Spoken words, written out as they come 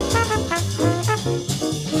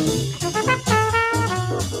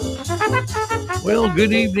Well,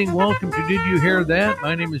 good evening. Welcome to Did You Hear That?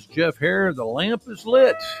 My name is Jeff Hare. The lamp is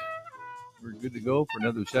lit. We're good to go for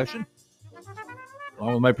another session.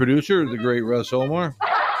 Along with my producer, the great Russ Omar.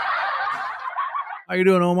 How you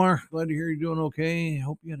doing, Omar? Glad to hear you're doing okay.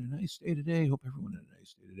 Hope you had a nice day today. Hope everyone had a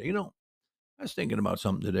nice day today. I was thinking about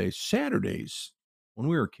something today. Saturdays, when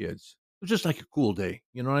we were kids, it was just like a cool day.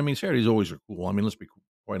 You know what I mean? Saturdays always are cool. I mean, let's be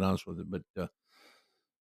quite honest with it. But I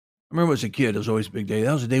remember as a kid, it was always a big day.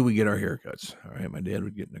 That was the day we get our haircuts. All right. My dad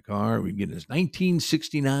would get in the car. We'd get his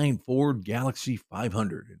 1969 Ford Galaxy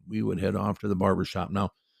 500, and we would head off to the barber shop.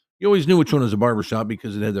 Now, you always knew which one was a barber shop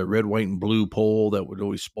because it had that red, white, and blue pole that would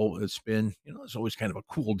always spin. You know, it's always kind of a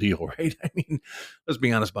cool deal, right? I mean, let's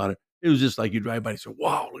be honest about it. It was just like you drive by and say,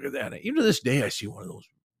 wow, look at that. Even to this day, I see one of those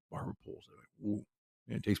barber poles. Like, ooh,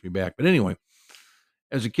 and it takes me back. But anyway,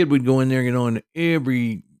 as a kid, we'd go in there, and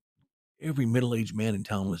every middle-aged man in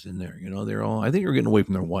town was in there. They're all, I think they're getting away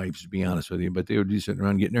from their wives, to be honest with you, but they would be sitting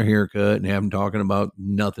around getting their hair cut and have them talking about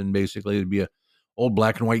nothing. Basically, there'd be a old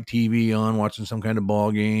black and white TV on watching some kind of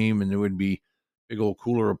ball game. And there would be big old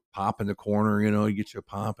cooler of pop in the corner. You get your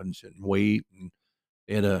pop and sit and wait.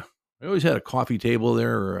 And they always had a coffee table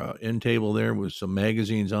there or an end table there with some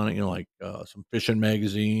magazines on it, like some fishing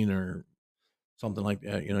magazine or something like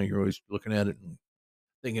that. You're always looking at it and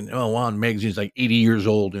thinking, oh wow, the magazine's like 80 years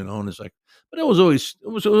old, and it's like, but it was always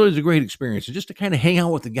a great experience. And just to kind of hang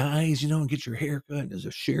out with the guys, and get your hair cut as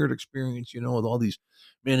a shared experience, with all these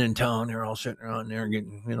men in town. They're all sitting around there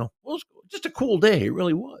getting, well, it was just a cool day. It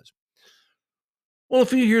really was. Well, a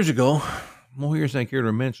few years ago, more years than I care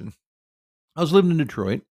to mention, I was living in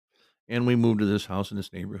Detroit, and we moved to this house in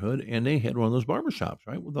this neighborhood, and they had one of those barber shops,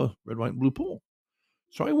 right, with the red, white, and blue pole.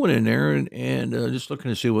 So I went in there and just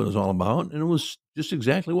looking to see what it was all about, and it was just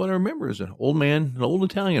exactly what I remember. As an old man, an old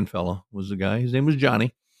Italian fella was the guy. His name was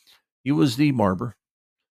Johnny. He was the barber,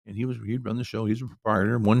 and he'd run the show. He's a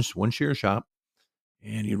proprietor, one share shop,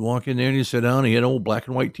 and he'd walk in there and he'd sit down. He had an old black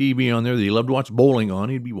and white TV on there that he loved to watch bowling on.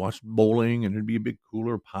 He'd be watching bowling, and there'd be a big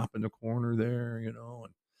cooler pop in the corner there, and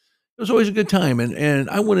it was always a good time. And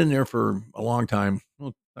I went in there for a long time.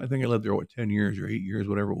 Well, I think I lived there 10 years or 8 years,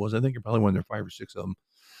 whatever it was. I think I probably went there 5 or 6 of them.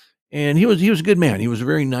 And he was a good man. He was a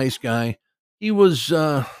very nice guy. He was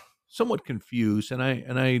somewhat confused, and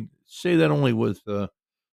I say that only with the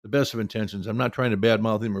best of intentions. I'm not trying to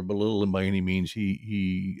badmouth him or belittle him by any means.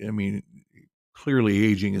 I mean, clearly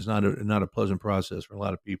aging is not a pleasant process for a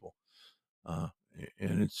lot of people, uh,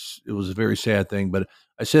 and it was a very sad thing. But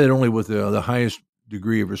I say that only with the highest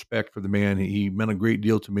degree of respect for the man. He meant a great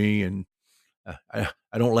deal to me, and I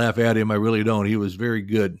don't laugh at him. I really don't. He was very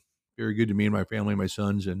good to me and my family, my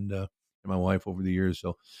sons, and my wife over the years.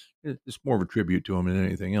 So it's more of a tribute to him than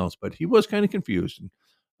anything else. But he was kind of confused. And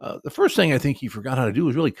the first thing I think he forgot how to do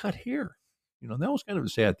was really cut hair. That was kind of a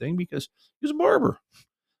sad thing because he was a barber.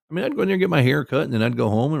 I mean, I'd go in there and get my hair cut, and then I'd go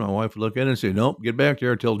home, and my wife would look at it and say, "Nope, get back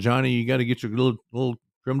there. Tell Johnny you got to get your little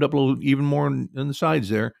trimmed up a little even more in the sides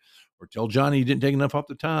there, or tell Johnny you didn't take enough off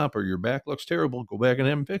the top, or your back looks terrible. Go back and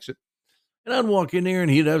have him fix it." And I'd walk in there and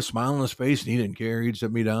he'd have a smile on his face and he didn't care. He'd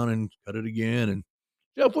sit me down and cut it again. And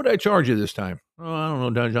Jeff, what'd I charge you this time? Oh, I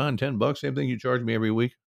don't know, John, $10, same thing you charge me every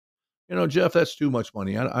week. Jeff, that's too much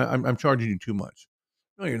money. I'm charging you too much.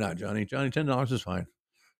 No, you're not, Johnny. Johnny, $10 is fine.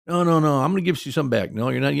 No, no, no. I'm going to give you some back. No,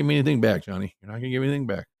 you're not giving me anything back, Johnny. You're not going to give me anything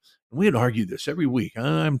back. And we'd argue this every week.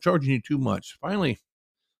 I'm charging you too much. Finally,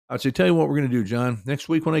 I'd say, tell you what we're going to do, John. Next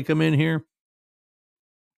week when I come in here,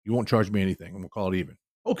 you won't charge me anything, and we'll call it even.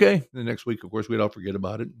 Okay. The next week, of course, we'd all forget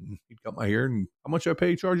about it. And he'd cut my hair. And how much I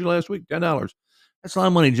charge you last week? $10. That's a lot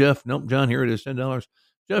of money, Jeff. Nope, John, here it is, $10.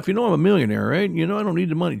 Jeff, I'm a millionaire, right? I don't need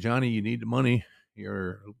the money. Johnny, you need the money.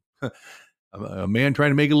 You're a man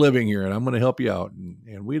trying to make a living here, and I'm going to help you out.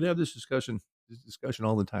 And we'd have this discussion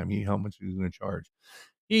all the time. How much he was going to charge.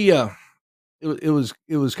 It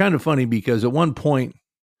was kind of funny because at one point,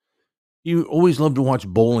 you always loved to watch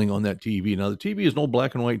bowling on that TV. Now, the TV is no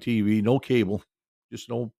black and white TV, no cable, just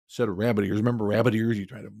an old set of rabbit ears. Remember rabbit ears? You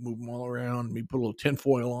try to move them all around, and you put a little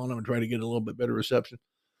tinfoil on them and try to get a little bit better reception.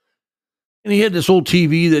 And he had this old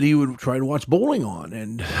TV that he would try to watch bowling on.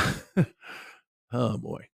 And, oh,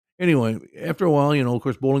 boy. Anyway, after a while, of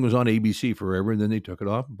course, bowling was on ABC forever, and then they took it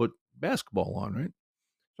off and put basketball on, right?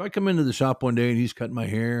 So I come into the shop one day, and he's cutting my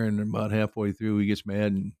hair, and about halfway through, he gets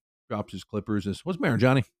mad and drops his clippers and says, "What's the matter,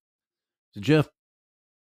 Johnny?" I said, "Jeff,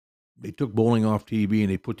 they took bowling off TV and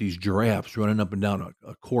they put these giraffes running up and down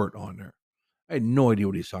a court on there." I had no idea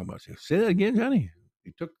what he's talking about. I said, "Say that again, Johnny."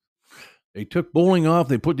 They took bowling off.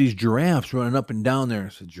 They put these giraffes running up and down there. I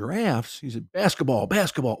said, "Giraffes?" He said, "Basketball.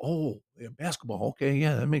 Oh, yeah, basketball. Okay,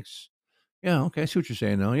 yeah, that makes Yeah, okay, I see what you're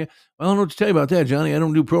saying now. Yeah. Well, I don't know what to tell you about that, Johnny. I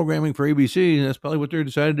don't do programming for ABC, and that's probably what they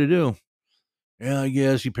decided to do. Yeah, I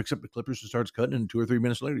guess he picks up the clippers and starts cutting, and 2 or 3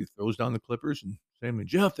 minutes later, he throws down the clippers and saying,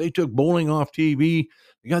 Jeff, they took bowling off TV.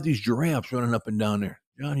 They got these giraffes running up and down there.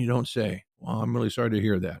 John, you don't say. Well, I'm really sorry to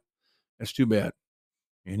hear that. That's too bad.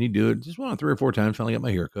 And he'd do it just 3 or 4 times. Finally got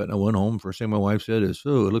my hair cut, and I went home. First thing my wife said is,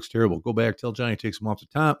 oh, it looks terrible. Go back, tell Johnny takes them off the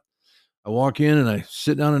top. I walk in and I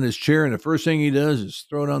sit down in his chair, and the first thing he does is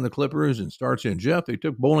throw down the clippers and starts in. Jeff, they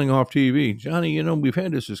took bowling off TV. Johnny, we've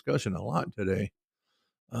had this discussion a lot today.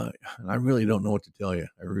 And I really don't know what to tell you.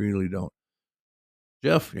 I really don't.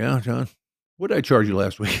 Jeff, yeah, John, what did I charge you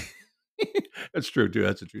last week? That's true, too.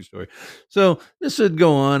 That's a true story. So this would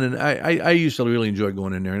go on, and I used to really enjoy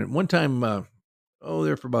going in there. And one time,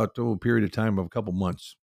 there for about a period of time of a couple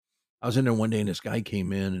months, I was in there one day, and this guy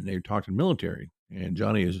came in, and they were talking military. And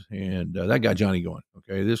that got Johnny going.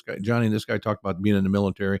 Okay, this guy talked about being in the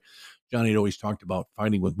military. Johnny had always talked about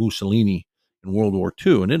fighting with Mussolini in World War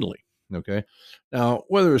II in Italy. Okay, now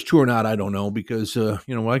whether it's true or not, I don't know because like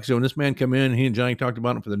I said, when this man came in, he and Johnny talked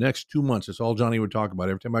about it for the next 2 months. That's all Johnny would talk about.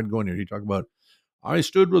 Every time I'd go in there, he'd talk about I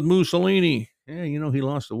stood with Mussolini. Yeah, he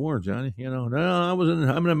lost the war, Johnny. No,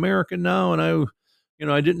 I'm an American now, and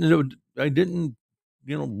I didn't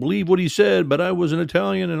believe what he said, but I was an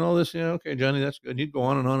Italian and all this. Yeah, okay, Johnny, that's good. He'd go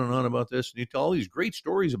on and on and on about this. And he'd tell all these great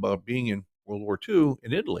stories about being in World War II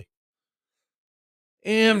in Italy.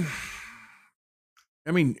 And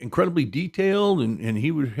I mean, incredibly detailed. And he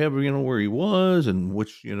would have, where he was and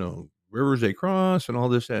which, rivers they cross and all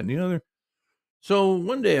this, that, and the other. So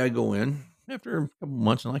one day I go in after a couple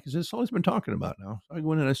months, and like I said, it's all he's been talking about now. So I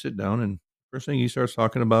go in and I sit down, and first thing he starts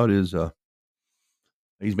talking about is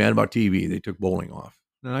he's mad about TV. They took bowling off.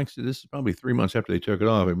 And like I said, this is probably 3 months after they took it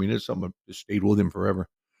off. I mean, it's something that just stayed with him forever.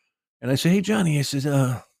 And I say, hey, Johnny, I says,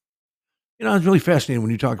 I was really fascinated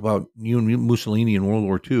when you talk about you and Mussolini in World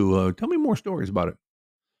War II. Tell me more stories about it.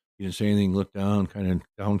 He didn't say anything, looked down, kind of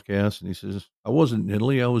downcast. And he says, I wasn't in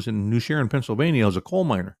Italy. I was in New Sharon, Pennsylvania. I was a coal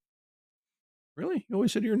miner. Really? You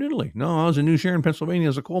always said you're in Italy. No, I was in New Sharon, Pennsylvania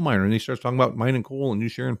as a coal miner. And he starts talking about mining coal in New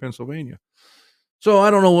Sharon, Pennsylvania. So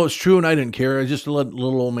I don't know what was true, and I didn't care. I just let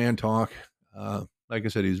little old man talk. Like I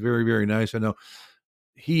said, he's very, very nice. I know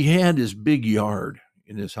he had this big yard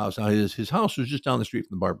in his house. Now, his house was just down the street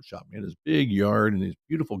from the barber shop. He had this big yard and these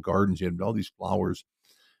beautiful gardens. He had all these flowers.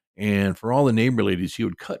 And for all the neighbor ladies, he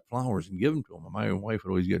would cut flowers and give them to them. And my wife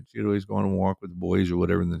would she'd always go on a walk with the boys or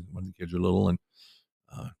whatever when the kids were little. And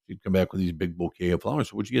she'd come back with these big bouquet of flowers.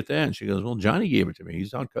 So where'd you get that? And she goes, well, Johnny gave it to me.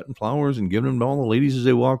 He's out cutting flowers and giving them to all the ladies as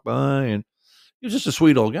they walk by. And he was just a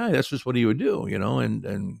sweet old guy. That's just what he would do,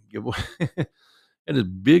 and give away. Had his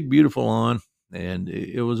big, beautiful lawn, and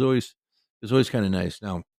it was always kind of nice.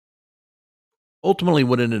 Now, ultimately,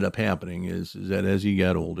 what ended up happening is that as he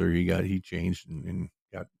got older, he changed and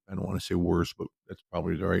got, I don't want to say worse, but that's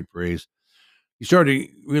probably the right phrase. He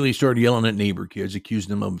really started yelling at neighbor kids, accusing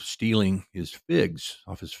them of stealing his figs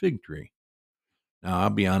off his fig tree. Now, I'll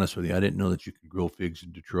be honest with you, I didn't know that you could grow figs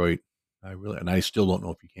in Detroit. I still don't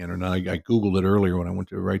know if you can or not. I Googled it earlier when I went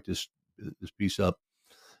to write this piece up,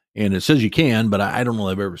 and it says you can, but I don't know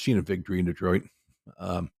if I've ever seen a fig tree in Detroit,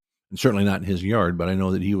 and certainly not in his yard. But I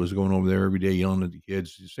know that he was going over there every day yelling at the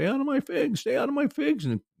kids, "Stay out of my figs! Stay out of my figs!"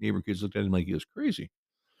 And the neighbor kids looked at him like he was crazy.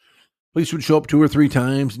 Police would show up 2 or 3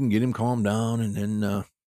 times and get him calmed down, and then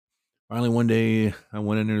finally one day I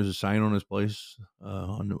went in there. There's a sign on his place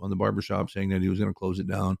on the barbershop saying that he was going to close it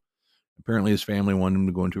down. Apparently his family wanted him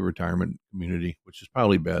to go into a retirement community, which is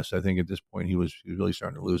probably best. I think at this point he was really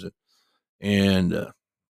starting to lose it. And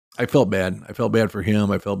I felt bad. I felt bad for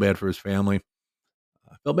him. I felt bad for his family.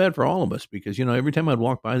 I felt bad for all of us because, every time I'd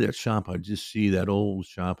walk by that shop, I'd just see that old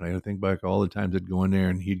shop. And I'd think back all the times I'd go in there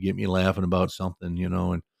and he'd get me laughing about something,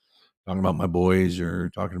 and talking about my boys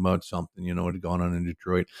or talking about something, what had gone on in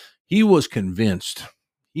Detroit. He was convinced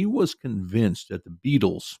that the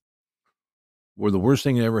Beatles were the worst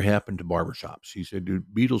thing that ever happened to barbershops. He said, dude,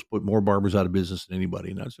 Beatles put more barbers out of business than anybody.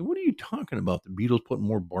 And I said, what are you talking about? The Beatles putting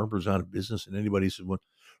more barbers out of business than anybody? He said, when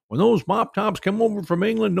those mop tops come over from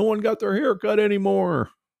England, no one got their hair cut anymore.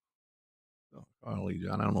 Oh, golly,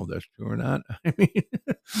 John, I don't know if that's true or not. I mean,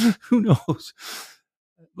 who knows?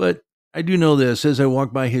 But I do know this. As I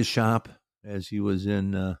walked by his shop, as he was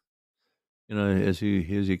in as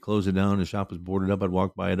he closed it down, the shop was boarded up. I'd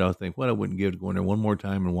walk by it. I'd think, what I wouldn't give to go in there one more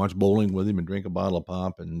time and watch bowling with him and drink a bottle of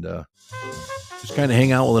pop and just kind of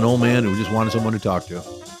hang out with an old man who just wanted someone to talk to.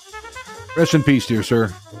 Rest in peace, dear sir.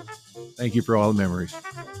 Thank you for all the memories.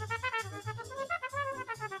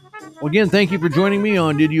 Well, again, thank you for joining me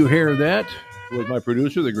on Did You Hear That? With my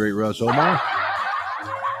producer, the great Russ Omar.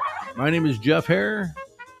 My name is Jeff Hare.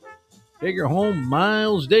 Take her home,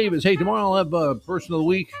 Miles Davis. Hey, tomorrow I'll have a person of the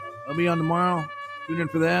week. I'll be on tomorrow. Tune in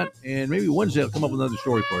for that. And maybe Wednesday I'll come up with another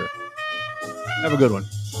story for you. Have a good one.